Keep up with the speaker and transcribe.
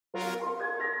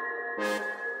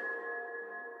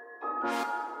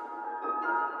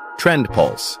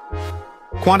TrendPulse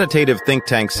Quantitative Think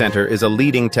Tank Center is a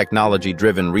leading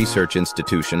technology-driven research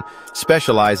institution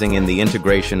specializing in the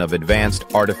integration of advanced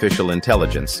artificial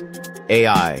intelligence,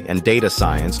 AI, and data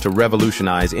science to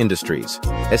revolutionize industries.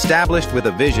 Established with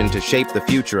a vision to shape the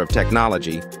future of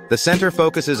technology, the center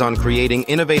focuses on creating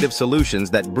innovative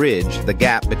solutions that bridge the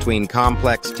gap between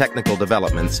complex technical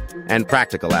developments and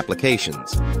practical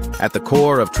applications. At the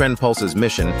core of TrendPulse's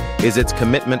mission is its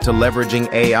commitment to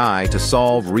leveraging AI to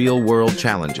solve real-world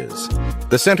challenges.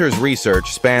 The center's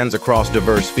research spans across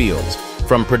diverse fields,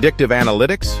 from predictive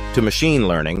analytics to machine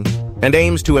learning, and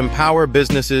aims to empower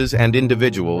businesses and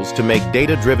individuals to make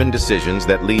data-driven decisions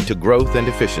that lead to growth and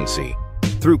efficiency.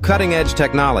 Through cutting-edge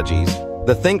technologies,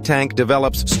 the think tank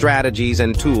develops strategies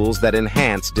and tools that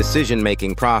enhance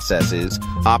decision-making processes,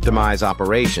 optimize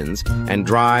operations, and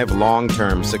drive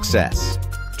long-term success.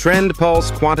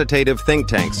 TrendPulse Quantitative Think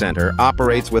Tank Center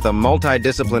operates with a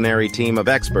multidisciplinary team of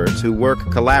experts who work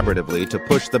collaboratively to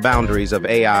push the boundaries of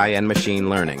AI and machine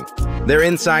learning. Their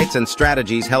insights and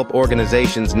strategies help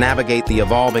organizations navigate the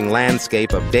evolving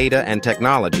landscape of data and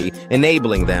technology,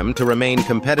 enabling them to remain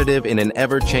competitive in an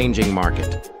ever-changing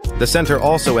market. The center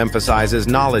also emphasizes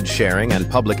knowledge sharing and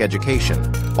public education,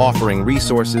 offering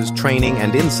resources, training,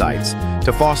 and insights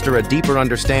to foster a deeper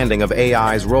understanding of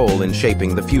AI's role in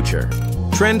shaping the future.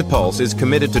 TrendPulse is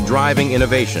committed to driving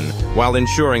innovation while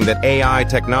ensuring that AI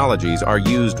technologies are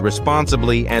used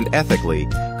responsibly and ethically,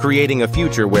 creating a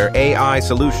future where AI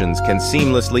solutions can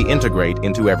seamlessly integrate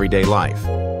into everyday life.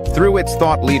 Through its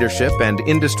thought leadership and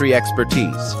industry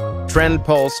expertise,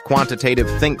 TrendPulse Quantitative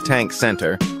Think Tank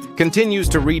Center continues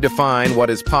to redefine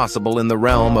what is possible in the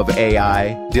realm of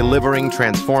AI, delivering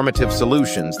transformative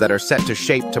solutions that are set to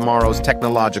shape tomorrow's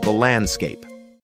technological landscape.